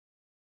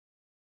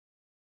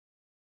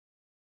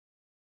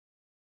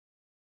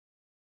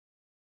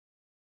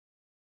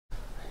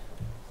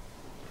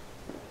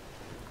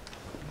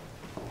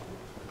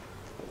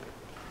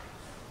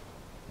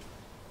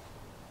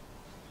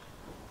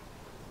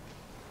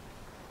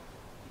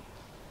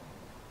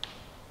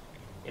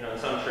You know, in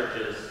some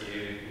churches,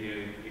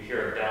 you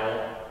hear a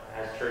bell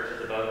as church is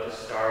about to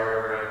start,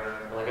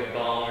 or like a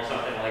gong or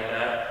something like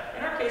that.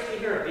 In our case, we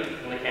hear a beep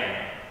from the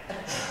camera.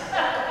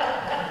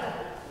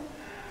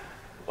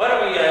 Why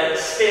don't we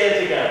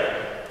stand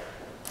together?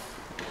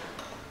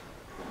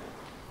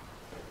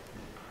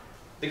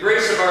 The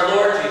grace of our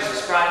Lord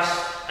Jesus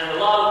Christ, and the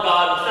love of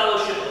God, and the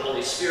fellowship of the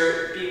Holy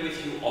Spirit be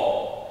with you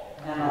all.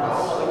 And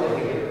also with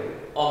you.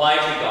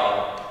 Almighty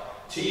God,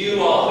 to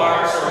you all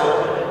hearts are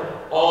open,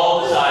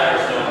 all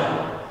desires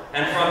known,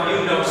 and from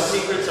you no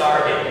secrets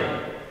are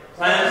hidden.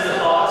 Cleanse the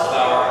thoughts of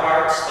our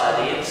hearts by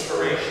the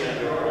inspiration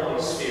of your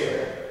Holy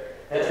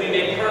Spirit, that we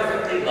may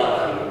perfectly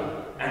love you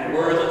and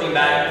worthily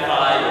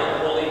magnify your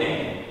holy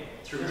name,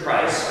 through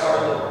Christ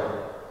our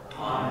Lord.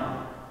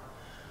 Amen.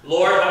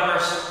 Lord, have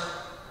mercy.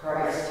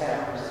 Christ,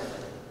 have mercy.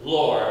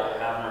 Lord,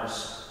 have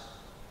mercy.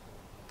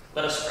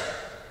 Let us pray.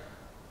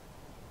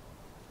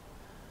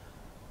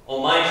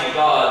 Almighty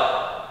God,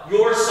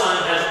 your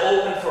Son has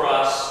opened for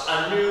us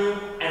a new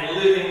and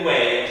living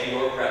way into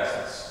your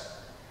presence.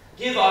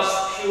 Give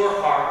us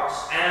pure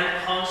hearts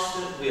and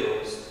constant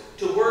wills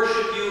to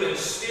worship you in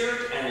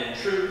spirit and in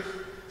truth,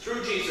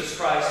 through Jesus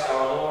Christ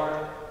our Lord,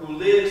 who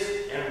lives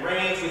and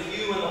reigns with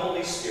you in the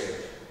Holy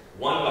Spirit,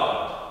 one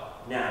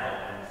God,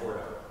 now and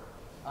forever.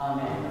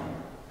 Amen.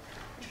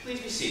 Would you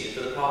please be seated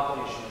for the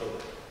proclamation of the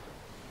word?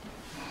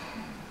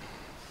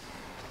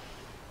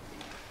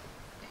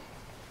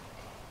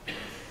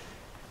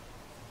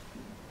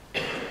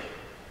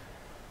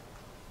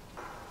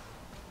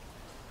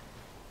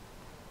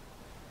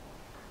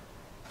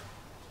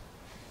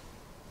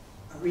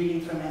 A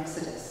reading from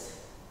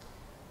Exodus.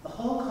 The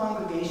whole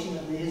congregation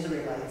of the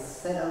Israelites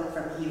set out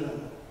from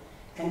Elim,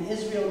 and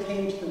Israel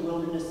came to the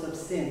wilderness of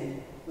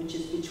Sin, which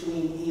is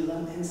between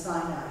Elim and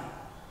Sinai,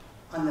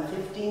 on the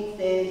 15th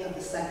day of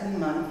the second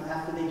month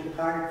after they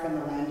departed from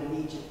the land of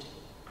Egypt.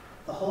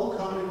 The whole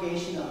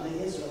congregation of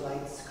the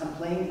Israelites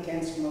complained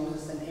against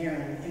Moses and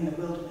Aaron in the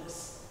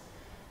wilderness.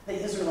 The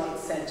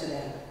Israelites said to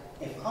them,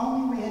 "If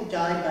only we had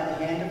died by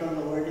the hand of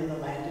the Lord in the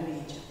land of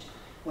Egypt,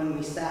 when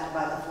we sat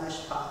by the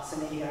flesh pots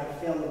and ate our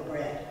fill of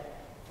bread.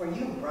 For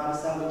you brought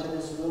us out into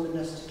this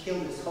wilderness to kill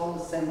this whole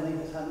assembly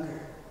with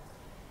hunger."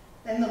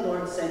 Then the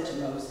Lord said to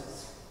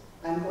Moses,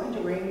 "I am going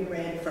to rain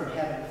bread from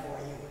heaven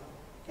for you,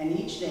 and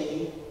each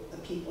day the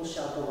people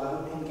shall go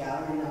out and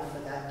gather enough for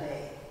that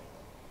day.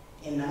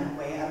 In that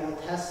way I will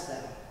test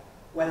them,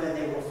 whether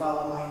they will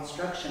follow my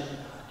instruction or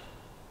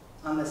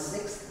not. On the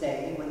 6th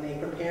day, when they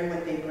prepare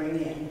what they bring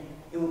in,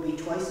 it will be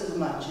twice as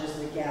much as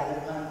they gather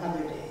on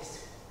other days."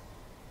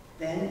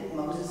 Then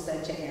Moses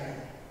said to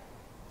Aaron,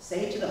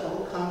 "Say to the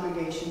whole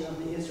congregation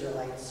of the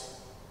Israelites,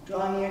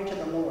 'Draw near to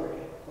the Lord,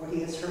 for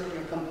he has heard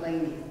your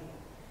complaining.'"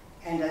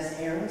 And as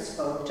Aaron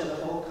spoke to the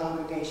whole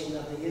congregation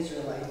of the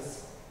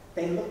Israelites,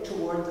 they looked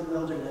toward the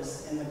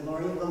wilderness, and the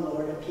glory of the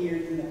Lord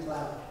appeared in the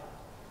cloud.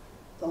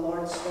 The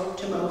Lord spoke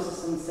to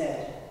Moses and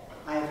said,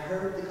 "I have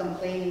heard the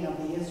complaining of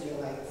the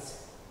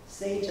Israelites.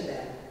 Say to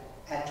them,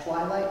 'At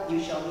twilight you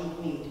shall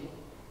eat meat,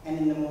 and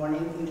in the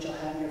morning you shall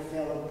have your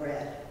fill of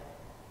bread.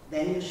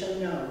 Then you shall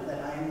know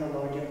that I am the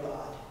Lord your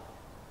God.'"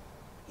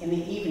 In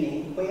the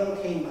evening, quail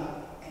came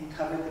up and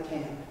covered the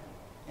camp,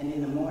 and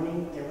in the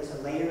morning there was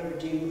a layer of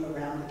dew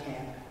around the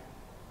camp.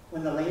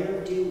 When the layer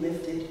of dew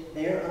lifted,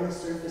 there on the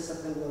surface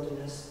of the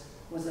wilderness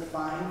was a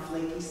fine,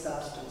 flaky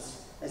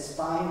substance, as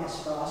fine as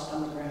frost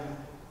on the ground.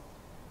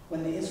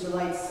 When the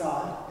Israelites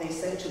saw it, they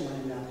said to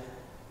one another,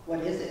 "What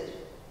is it?"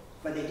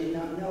 For they did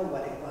not know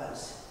what it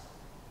was.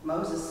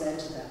 Moses said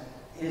to them,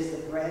 "It is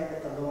the bread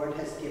that the Lord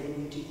has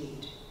given you to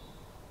eat."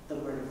 The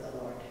word of the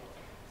Lord.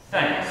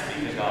 Thanks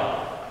be to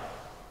God.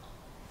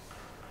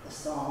 The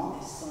psalm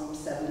is Psalm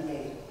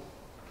 78.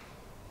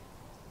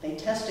 They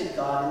tested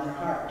God in their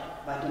heart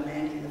by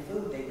demanding the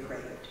food they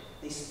craved.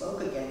 They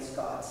spoke against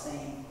God,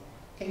 saying,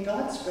 "Can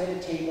God spread a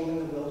table in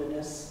the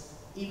wilderness?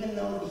 Even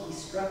though he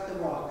struck the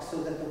rock so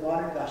that the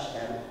water gushed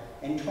out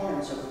and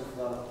torrents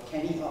overflowed,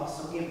 can he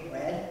also give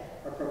bread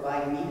or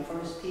provide meat for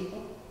his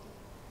people?"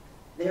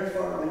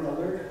 Therefore,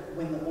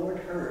 when the Lord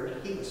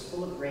heard, he was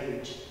full of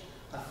rage.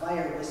 A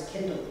fire was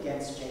kindled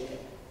against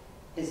Jacob.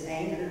 His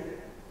anger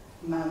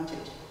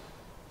mounted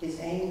against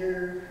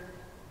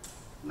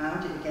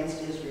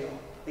Israel,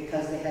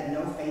 because they had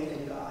no faith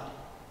in God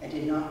and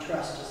did not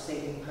trust his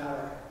saving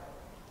power.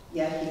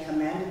 Yet he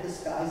commanded the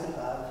skies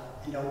above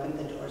and opened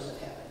the doors of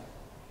heaven.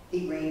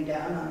 He rained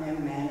down on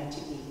them manna to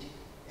eat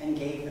and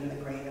gave them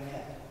the grain of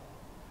heaven.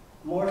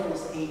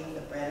 Mortals ate of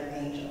the bread of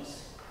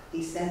angels.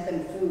 He sent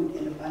them food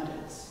in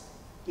abundance.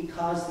 He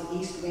caused the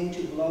east wind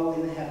to blow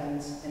in the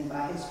heavens, and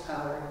by his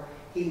power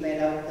he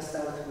let out the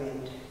south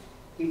wind.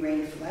 He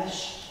rained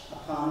flesh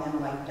upon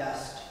them like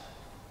dust,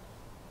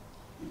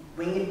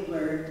 winged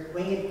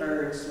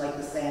birds like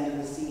the sand of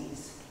the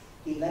seas.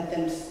 He let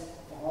them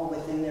fall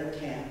within their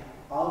camp,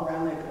 all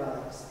around their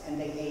dwellings, and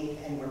they ate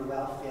and were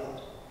well filled,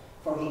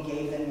 for he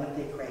gave them what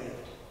they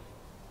craved.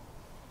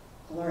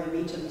 Glory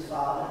be to the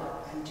Father,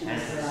 and to the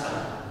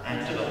Son,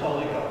 and to the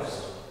Holy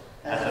Ghost,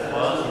 as it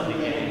was in the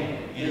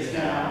beginning, is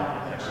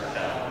now, and ever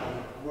shall be,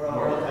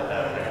 world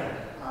without end.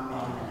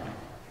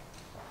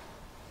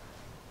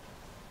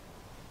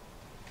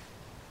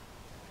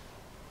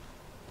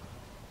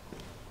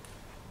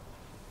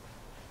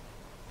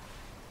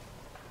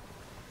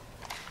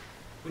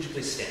 Would you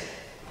please stand?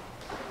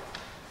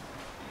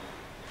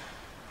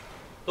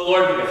 The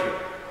Lord be with you.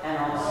 And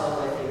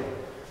also with you.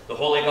 The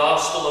Holy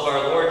Gospel of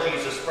our Lord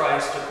Jesus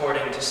Christ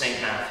according to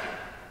St. Matthew.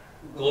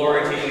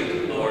 Glory to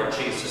you, Lord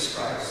Jesus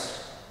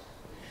Christ.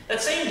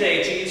 That same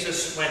day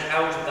Jesus went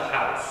out of the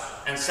house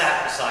and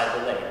sat beside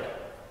the lake.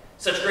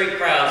 Such great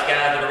crowds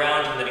gathered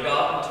around him that he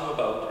got into a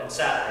boat and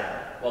sat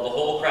there, while the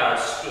whole crowd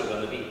stood on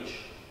the beach.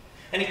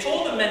 And he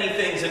told them many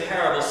things in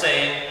parables,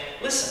 saying,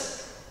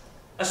 Listen,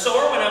 a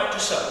sower went out to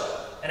sow,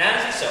 and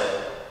as he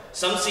sowed,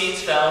 some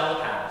seeds fell on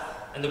the path,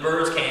 and the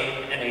birds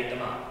came and ate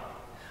them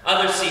up.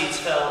 Other seeds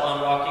fell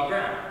on rocky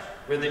ground,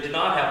 where they did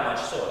not have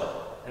much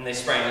soil, and they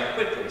sprang up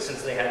quickly,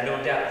 since they had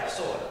no depth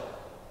of soil.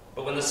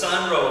 But when the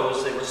sun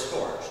rose, they were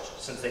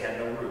scorched, since they had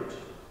no root,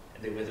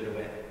 and they withered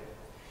away.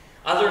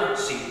 Other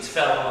seeds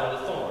fell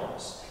among the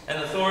thorns,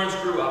 and the thorns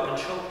grew up and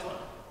choked them.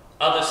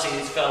 Other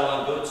seeds fell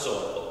on good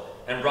soil,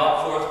 and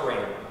brought forth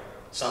grain,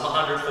 some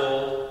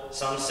 100-fold,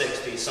 some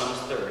 60, some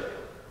 30.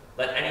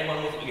 Let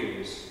anyone with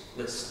ears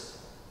listen.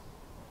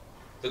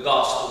 The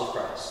Gospel of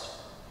Christ.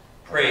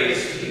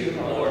 Praise to you,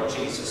 Lord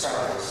Jesus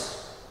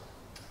Christ.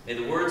 May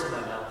the words of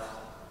my mouth,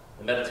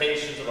 the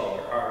meditations of all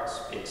our hearts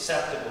be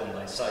acceptable in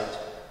thy sight,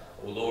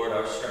 O Lord,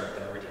 our strength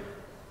and our Redeemer.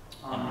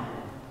 Amen.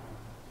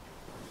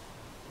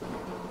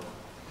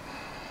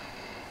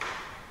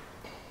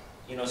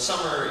 You know,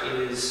 summer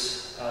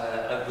is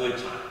a good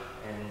time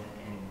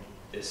in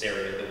this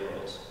area of the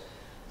world.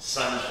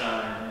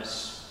 Sunshine,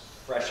 there's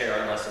fresh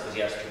air, unless it was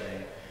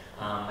yesterday.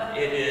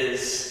 It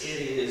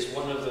is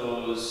one of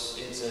those.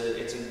 It's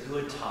a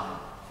good time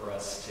for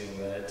us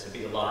to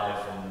be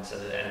alive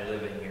and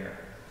living here.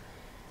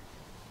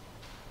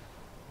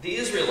 The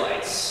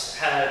Israelites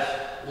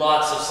had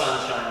lots of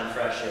sunshine and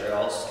fresh air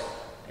also.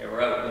 They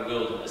were out in the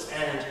wilderness,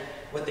 and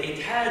what they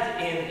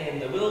had in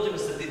the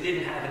wilderness that they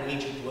didn't have in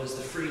Egypt was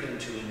the freedom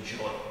to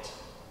enjoy it.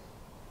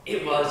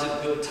 It was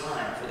a good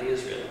time for the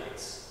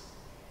Israelites,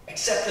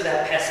 except for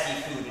that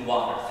pesky food and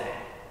water thing.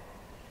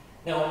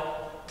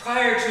 Now,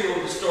 prior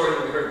to the story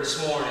that we heard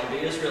this morning,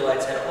 the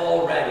Israelites had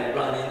already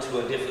run into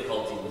a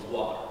difficulty with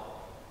water.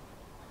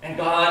 And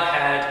God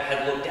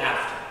had looked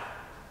after them.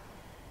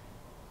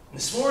 In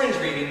this morning's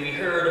reading, we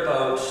heard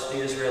about the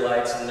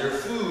Israelites and their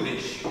food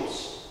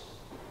issues.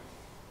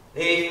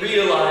 They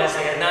realized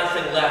they had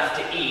nothing left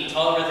to eat.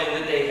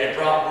 Everything that they had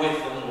brought with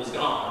them was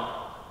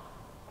gone.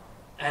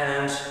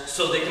 And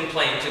so they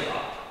complained to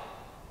God.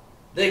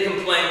 They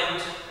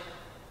complained,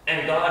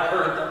 and God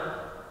heard them,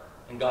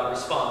 and God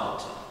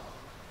responded to them.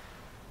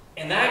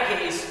 In that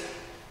case,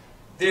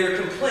 their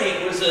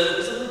complaint was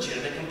a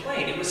legitimate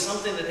complaint. It was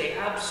something that they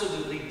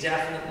absolutely,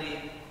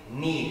 definitely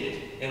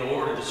needed in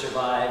order to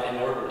survive, in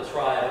order to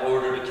thrive, in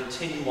order to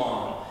continue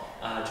on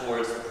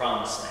towards the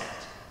promised land.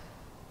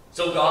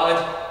 So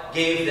God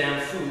gave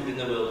them food in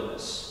the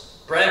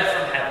wilderness, bread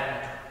from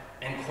heaven,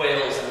 and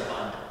quails in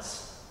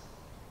abundance.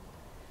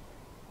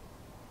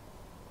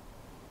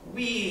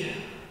 We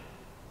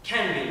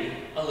can be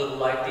a little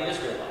like the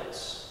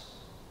Israelites.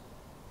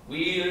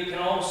 We can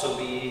also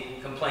be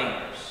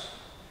complainers.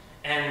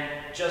 And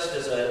just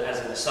as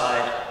an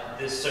aside,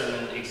 this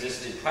sermon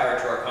existed prior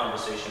to our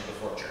conversation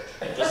before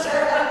church. Just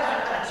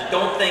saying. So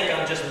don't think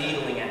I'm just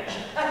needling at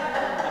you.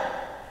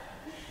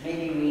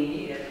 Maybe we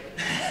need it.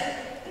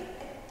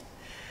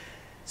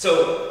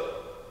 So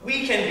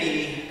we can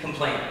be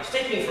complainers.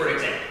 Take me for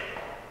example.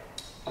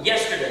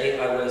 Yesterday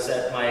I was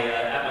at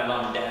my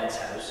mom and dad's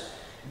house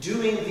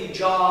doing the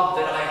job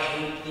that I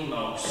hate the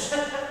most,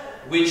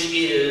 which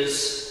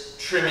is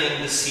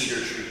trimming the cedar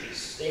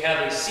trees. They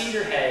have a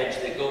cedar hedge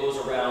that goes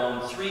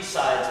around 3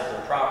 sides of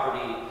their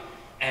property,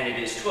 and it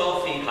is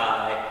 12 feet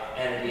high,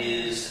 and it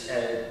is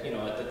at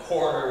the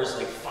corners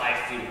like 5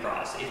 feet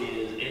across.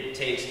 It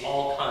takes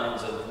all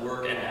kinds of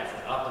work and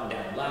effort, up and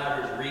down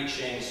ladders,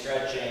 reaching,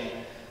 stretching,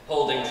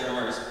 holding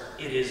trimmers.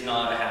 It is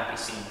not a happy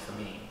scene for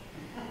me.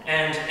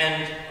 And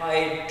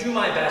I do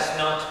my best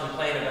not to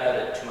complain about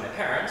it to my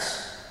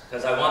parents,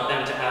 because I want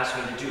them to ask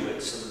me to do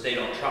it so that they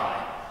don't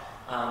try.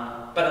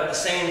 But at the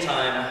same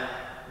time,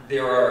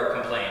 there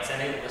are complaints,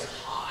 and it was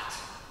hot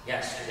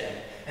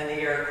yesterday, and the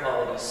air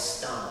quality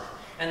stunk,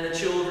 and the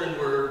children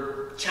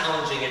were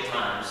challenging at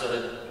times, so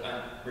that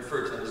I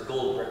referred to them as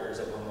gold brickers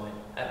at one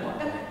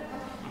point.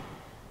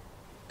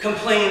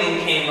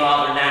 Complaining came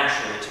rather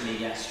naturally to me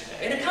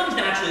yesterday, and it comes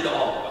naturally to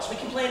all of us. We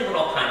complain about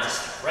all kinds of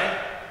stuff, right?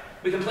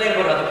 We complain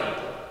about other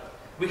people.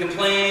 We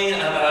complain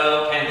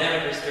about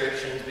pandemic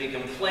restrictions. We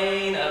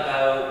complain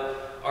about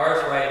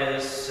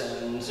arthritis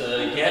and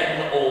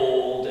getting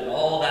old and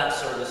all that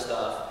sort of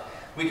stuff.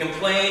 We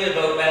complain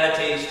about bad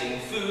tasting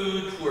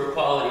food, poor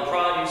quality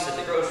produce at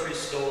the grocery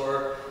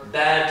store,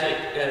 bad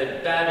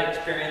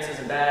experiences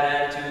and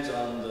bad attitudes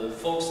on the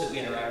folks that we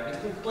interact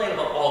with. We complain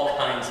about all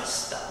kinds of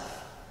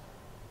stuff.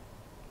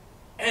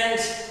 And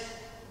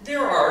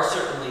there are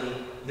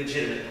certainly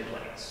legitimate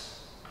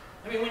complaints.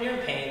 I mean, when you're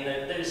in pain,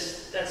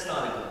 that's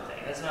not a good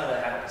thing. That's not a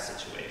happy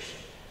situation.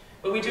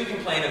 But we do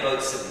complain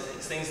about silly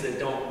things that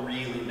don't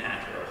really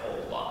matter a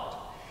whole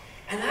lot.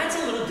 And that's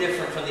a little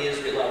different from the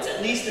Israelites,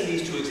 at least in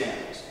these 2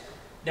 examples.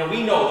 Now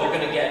we know they're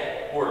going to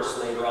get worse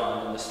later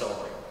on in the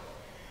story.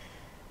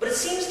 But it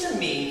seems to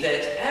me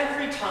that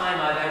every time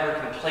I've ever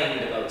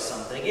complained about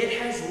something, it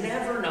has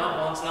never,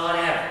 not once, not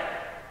ever,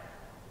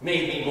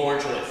 made me more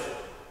joyful.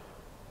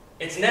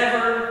 It's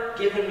never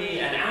given me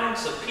an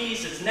ounce of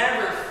peace. It's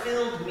never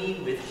filled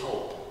me with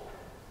hope.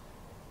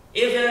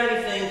 If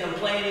anything,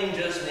 complaining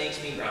just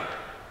makes me grumpy.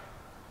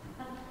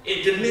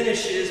 It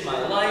diminishes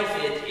my life.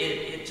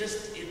 It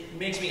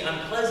makes me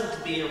unpleasant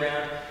to be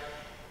around.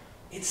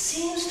 It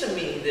seems to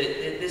me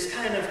that this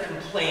kind of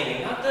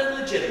complaining, not the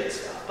legitimate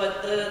stuff,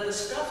 but the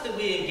stuff that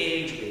we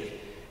engage with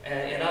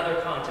in other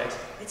contexts,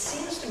 it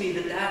seems to me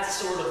that that's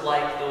sort of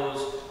like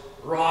those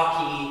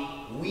rocky,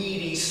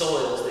 weedy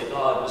soils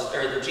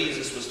that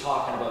Jesus was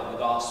talking about in the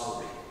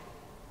gospel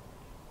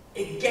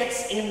reading. It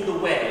gets in the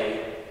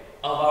way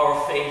of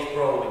our faith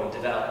growing and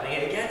developing.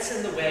 It gets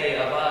in the way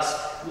of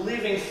us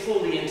living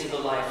fully into the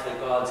life that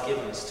God's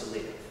given us to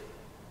live.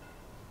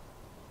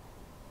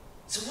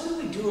 So what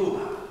do we do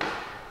about it?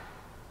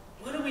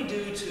 What do we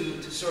do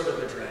to sort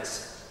of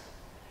address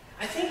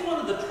it? I think one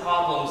of the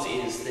problems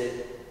is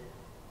that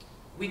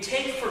we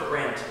take for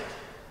granted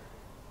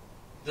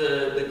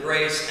the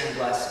grace and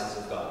blessings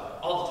of God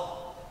all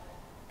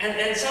the time.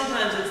 And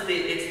sometimes it's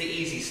the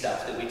easy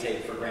stuff that we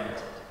take for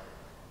granted.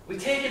 We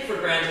take it for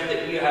granted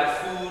that we have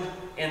food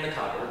in the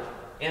cupboard,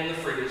 in the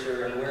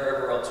freezer, and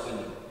wherever else we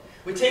need.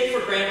 We take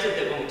for granted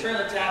that when we turn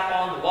the tap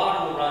on, the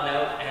water will run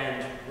out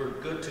and we're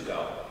good to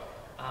go.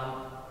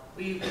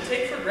 We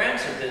take for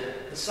granted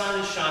that the sun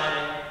is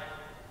shining,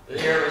 the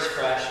air is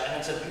fresh, and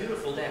it's a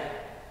beautiful day.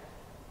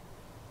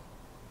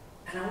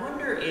 And I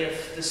wonder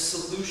if the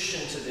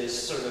solution to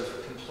this sort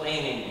of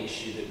complaining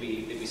issue that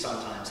we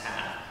sometimes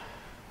have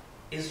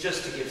is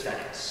just to give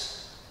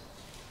thanks.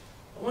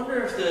 I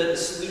wonder if the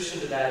solution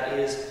to that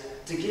is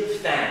to give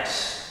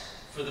thanks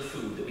for the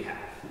food that we have.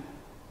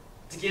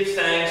 To give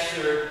thanks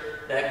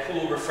for that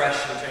cool,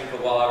 refreshing drink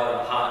of water on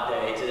a hot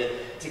day.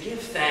 To give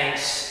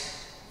thanks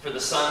for the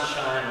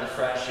sunshine and the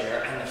fresh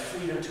air and the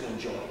freedom to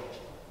enjoy it.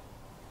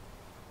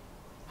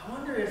 I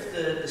wonder if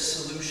the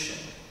solution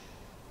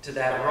to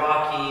that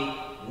rocky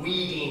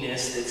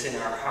weediness that's in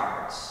our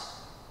hearts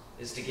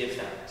is to give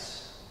thanks.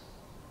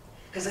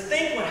 Because I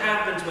think what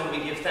happens when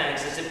we give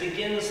thanks is it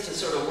begins to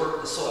sort of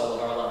work the soil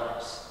of our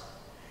lives.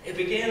 It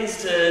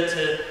begins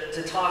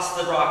to toss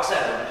the rocks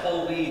out and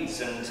pull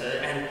weeds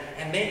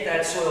and make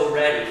that soil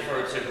ready for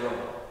it to grow.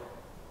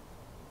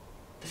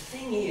 The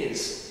thing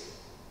is,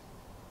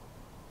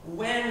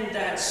 when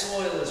that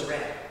soil is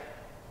ready,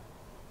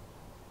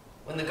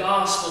 when the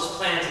gospel's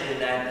planted in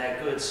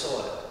that good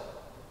soil,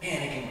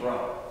 man, it can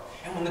grow.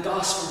 And when the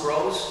gospel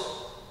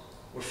grows,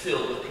 we're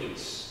filled with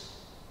peace.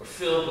 We're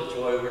filled with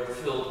joy. We're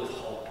filled with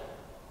hope.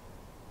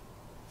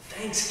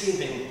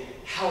 Thanksgiving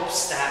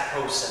helps that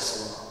process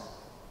along.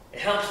 It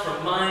helps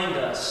remind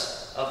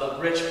us of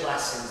the rich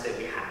blessings that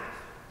we have,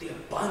 the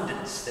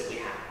abundance that we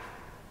have.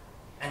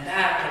 And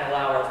that can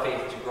allow our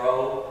faith to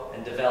grow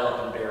and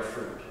develop and bear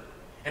fruit.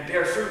 And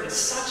bear fruit in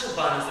such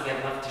abundance that we have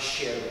enough to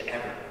share with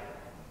everyone.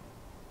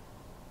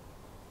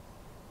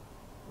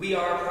 We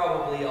are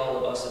probably, all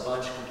of us, a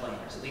bunch of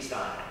complainers. At least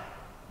I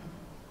am.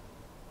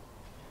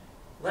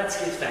 Let's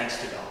give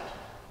thanks to God,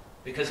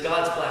 because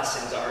God's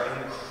blessings are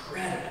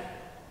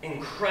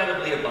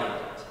incredibly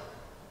abundant.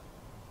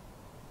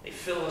 They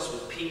fill us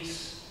with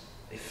peace.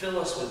 They fill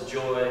us with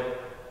joy.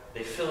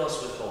 They fill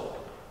us with hope.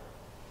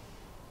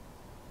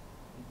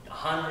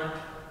 100,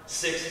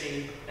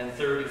 60, and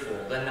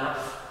 30-fold.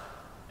 Enough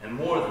and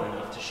more than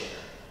enough to share.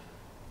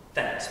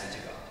 Thanks be to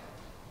God.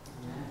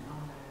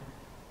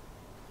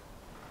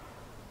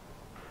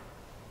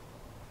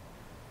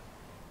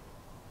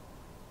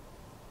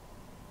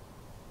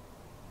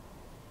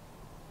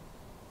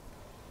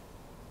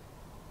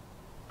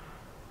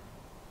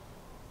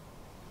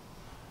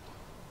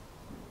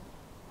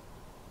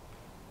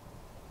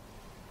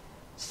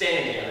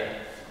 Standing together,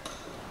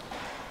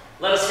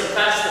 let us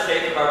confess the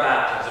faith of our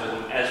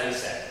baptism as we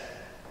say,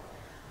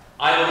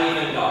 I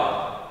believe in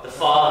God, the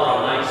Father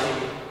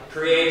Almighty,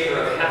 creator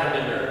of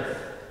heaven and earth.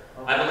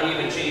 I believe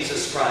in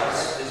Jesus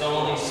Christ, his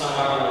only Son,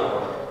 our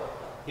Lord.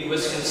 He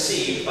was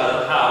conceived by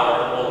the power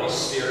of the Holy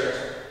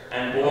Spirit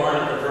and born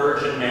of the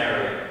Virgin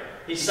Mary.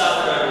 He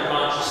suffered under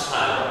Pontius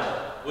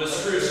Pilate,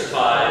 was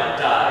crucified,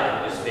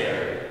 died, and was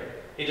buried.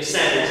 He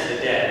descended to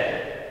the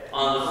dead.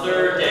 On the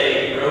third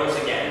day he rose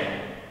again.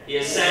 He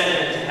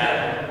ascended into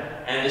heaven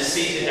and is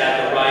seated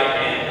at the right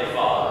hand of the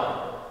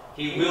Father.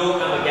 He will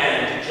come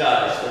again to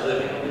judge the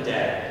living and the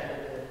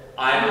dead.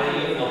 I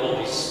believe in the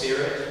Holy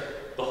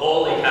Spirit, the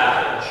Holy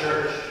Catholic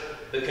Church,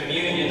 the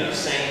communion of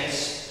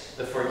saints,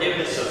 the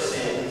forgiveness of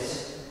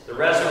sins, the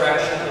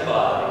resurrection of the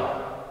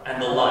body,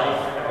 and the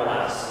life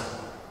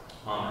everlasting.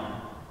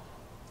 Amen.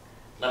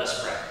 Let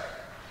us pray.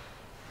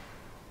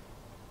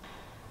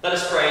 Let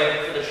us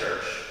pray for the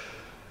Church.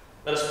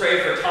 Let us pray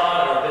for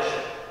Todd, our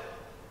bishop,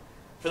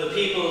 for the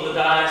people of the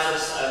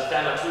Diocese of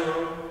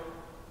Damaturu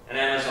and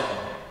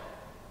Amazonia,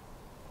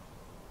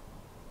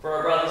 for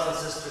our brothers and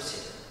sisters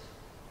here,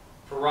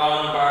 for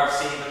Ron and Barb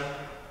Seaman,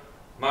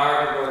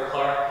 Margaret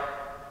Clark,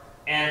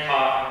 Ann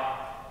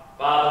Cochran,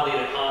 Bob and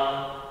Lita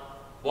Conlon,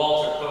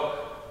 Walter Cook,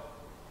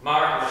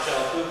 Mark and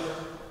Michelle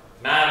Cooper,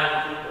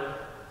 Madeline Cooper,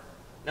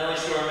 Nellie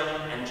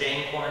Shurman, and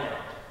Jane Cornett,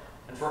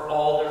 and for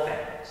all their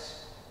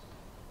families.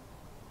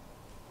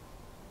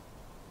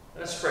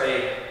 Let us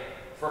pray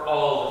for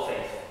all the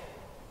faithful,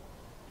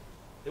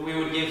 that we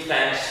would give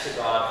thanks to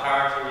God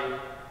heartily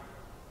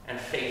and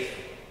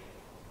faithfully,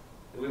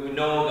 that we would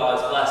know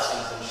God's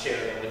blessings and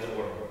share them with the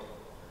world.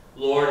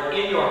 Lord,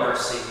 in your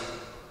mercy,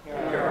 hear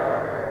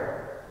our prayer.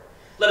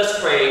 Let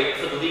us pray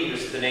for the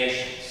leaders of the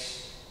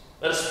nations.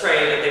 Let us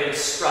pray that they would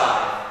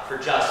strive for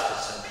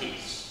justice and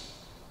peace.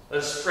 Let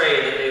us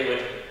pray that they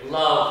would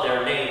love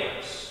their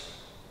neighbors,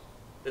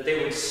 that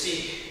they would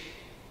seek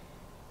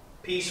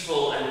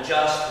peaceful and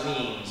just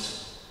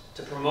means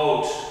to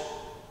promote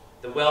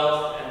the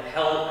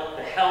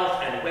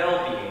health and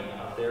well-being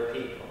of their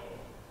people.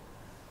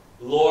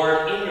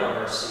 Lord, in your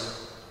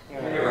mercy,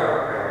 hear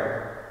our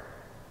prayer.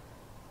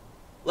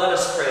 Let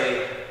us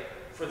pray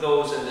for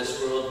those in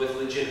this world with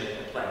legitimate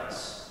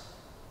complaints.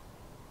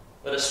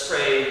 Let us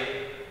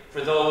pray for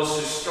those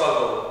who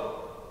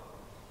struggle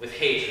with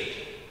hatred,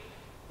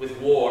 with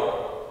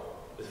war,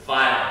 with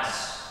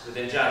violence, with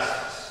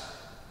injustice.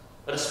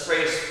 Let us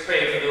pray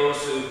for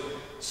those who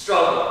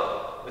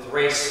struggle with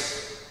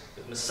racism,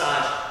 with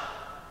misogyny.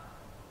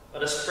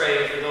 Let us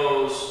pray for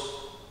those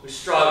who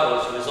struggle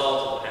as a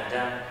result of the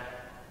pandemic,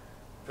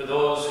 for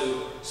those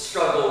who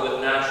struggle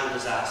with natural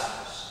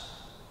disasters.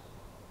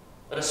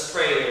 Let us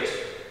pray that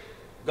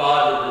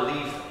God would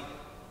relieve them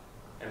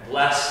and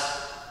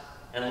bless them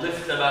and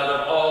lift them out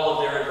of all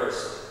of their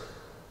adversity.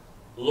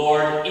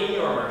 Lord, in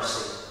your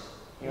mercy,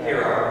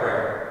 hear our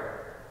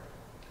prayer.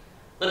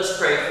 Let us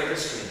pray for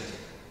this community,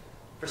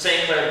 for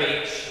St. Clair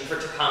Beach and for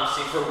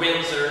Tecumseh, for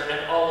Windsor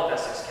and all of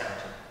Essex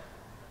County.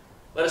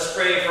 Let us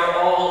pray for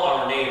all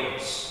our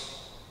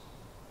neighbors.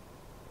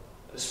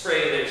 Let us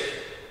pray that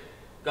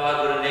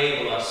God would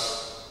enable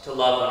us to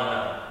love one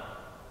another,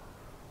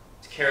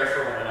 to care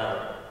for one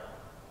another,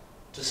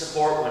 to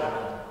support one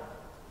another,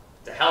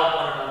 to help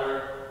one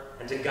another,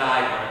 and to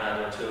guide one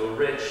another to a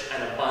rich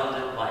and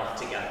abundant life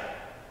together.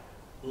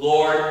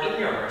 Lord, in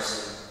your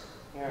mercy,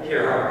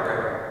 hear our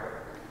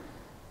prayer.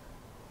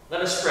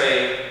 Let us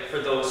pray for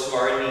those who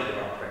are in need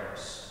of our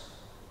prayers,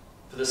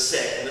 for the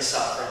sick and the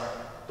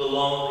suffering, the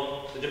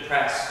lonely, the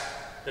depressed,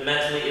 the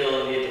mentally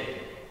ill, and the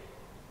addicted.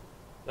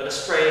 Let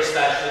us pray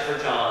especially for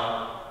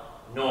John,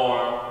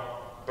 Norm,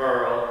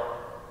 Burl,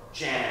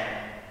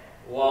 Jan,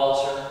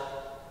 Walter,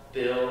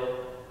 Bill,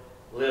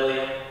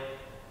 Lillian,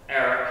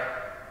 Eric,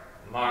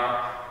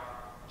 Mark,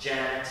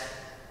 Janet,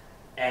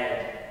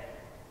 Ed,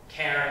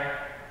 Karen,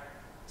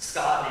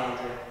 Scott and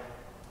Andrew,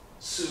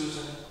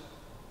 Susan,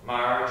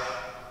 Marge,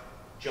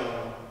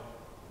 Joan,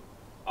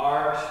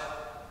 Art,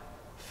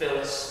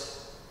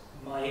 Phyllis,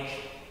 Mike,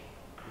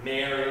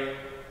 Mary,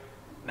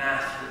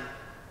 Matthew,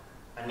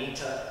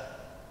 Anita,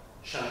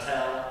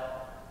 Chantel,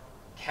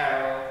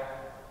 Carol,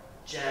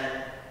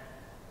 Jen,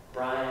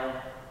 Brian,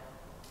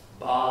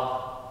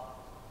 Bob,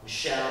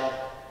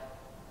 Michelle,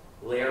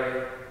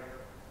 Larry,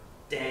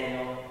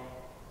 Daniel,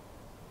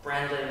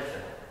 Brenda, and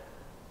Phil.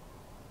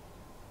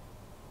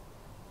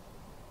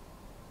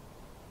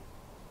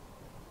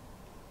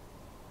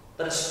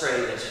 Let us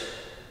pray that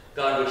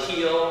God would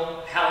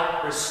heal,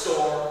 help,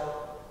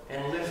 restore,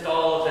 and lift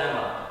all of them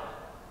up.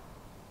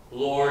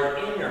 Lord,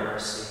 in your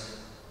mercy,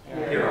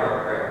 hear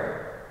our prayer.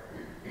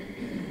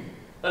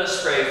 Let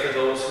us pray for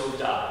those who have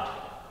died.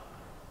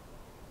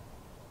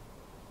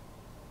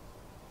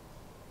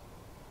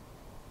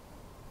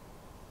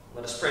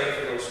 Let us pray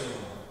for those who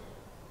mourn.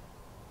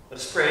 Let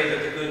us pray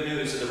that the good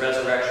news of the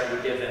resurrection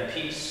would give them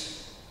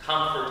peace,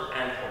 comfort,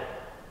 and hope.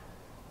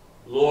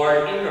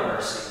 Lord, in your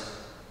mercy,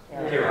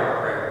 hear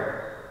our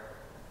prayer.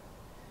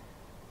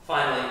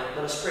 Finally,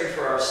 let us pray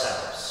for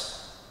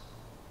ourselves.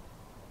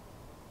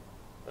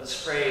 Let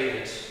us pray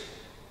that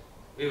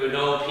we would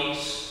know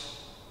peace,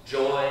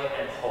 joy,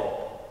 and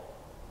hope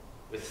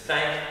with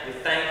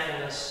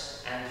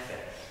thankfulness and faith.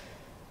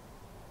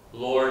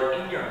 Lord,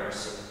 in your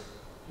mercy,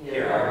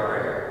 hear our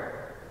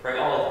prayer. Pray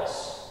all of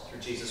us through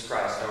Jesus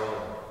Christ our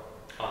Lord.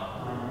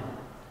 Amen.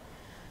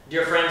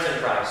 Dear friends in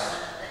Christ,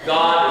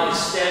 God, in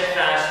his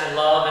steadfast in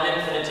love and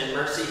infinite in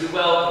mercy, he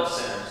welcomes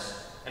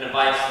sinners and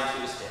invites them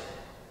to his table.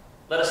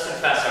 Let us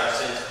confess our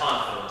sins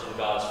confident in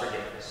God's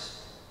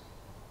forgiveness.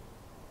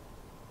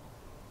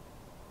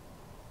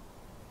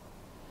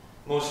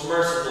 Most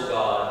merciful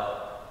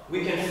God,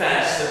 we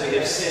confess that we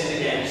have sinned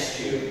against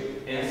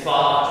you in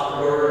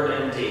thought, word,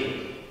 and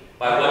deed,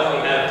 by what we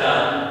have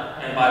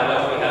done and by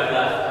what we have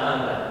left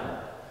undone.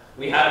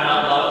 We have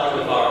not loved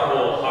you with our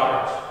whole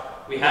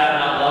heart. We have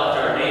not loved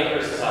our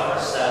neighbors as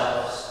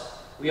ourselves.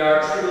 We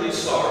are truly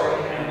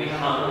sorry, and we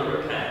humbly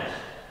repent.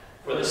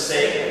 For the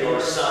sake of your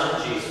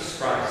Son, Jesus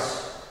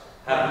Christ,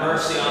 have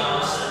mercy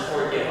on us and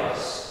forgive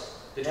us,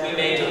 that we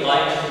may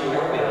delight in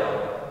your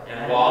will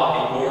and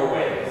walk in your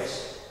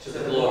ways, to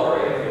the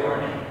glory of your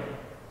name.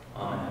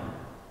 Amen.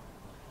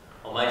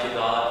 Almighty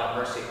God, have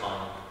mercy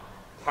upon you,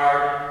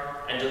 pardon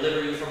and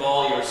deliver you from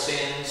all your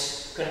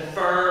sins, grace,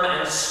 confirm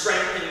and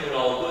strengthen you in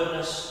all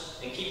goodness,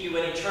 and keep you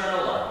in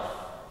eternal life,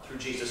 through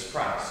Jesus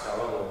Christ our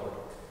Lord.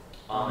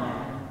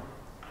 Amen.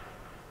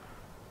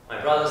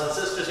 My brothers and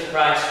sisters in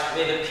Christ,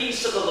 may the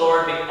peace of the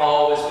Lord be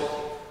always with you.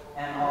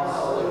 And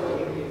also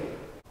with you.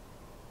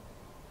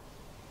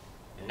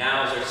 And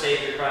now, as our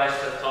Savior Christ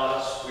hath taught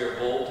us, we are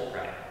bold to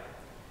pray.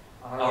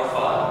 Our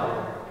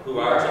Father, who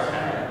art in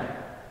heaven,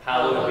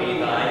 hallowed be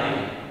thy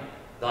name.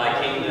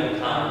 Thy kingdom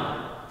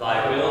come,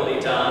 thy will be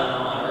done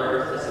on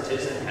earth as it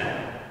is in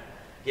heaven.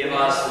 Give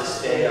us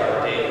this day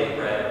our daily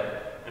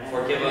bread, and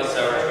forgive us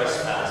our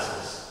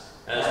trespasses,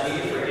 as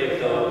we forgive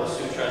those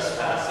who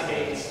trespass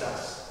against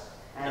us.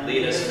 And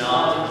lead us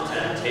not into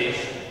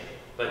temptation,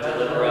 but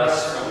deliver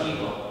us from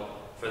evil.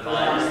 For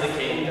thine is the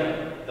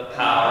kingdom, the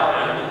power,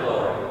 and the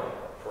glory,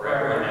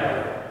 forever and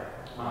ever.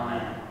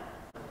 Amen.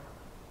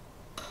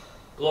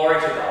 Glory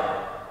to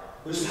God,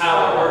 whose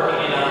power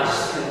working in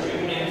us can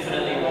do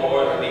infinitely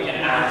more than we can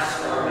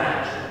ask or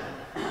imagine.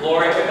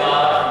 Glory to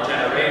God from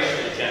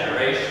generation to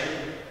generation,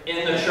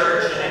 in the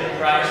church and in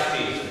Christ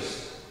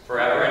Jesus,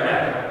 forever and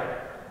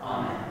ever.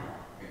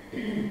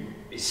 Amen.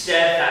 Be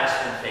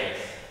steadfast in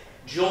faith,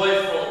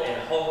 joyful in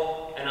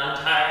hope, and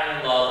untiring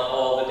in love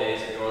all the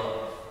days of your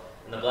life.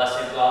 And the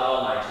blessing of God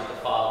Almighty, the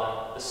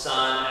Father, the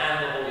Son,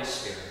 and the Holy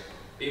Spirit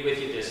be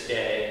with you this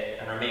day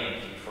and remain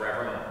with you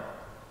forevermore.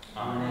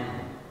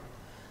 Amen.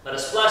 Let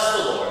us bless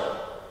the Lord.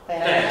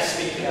 Thanks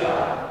be to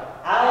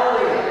God.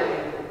 Hallelujah.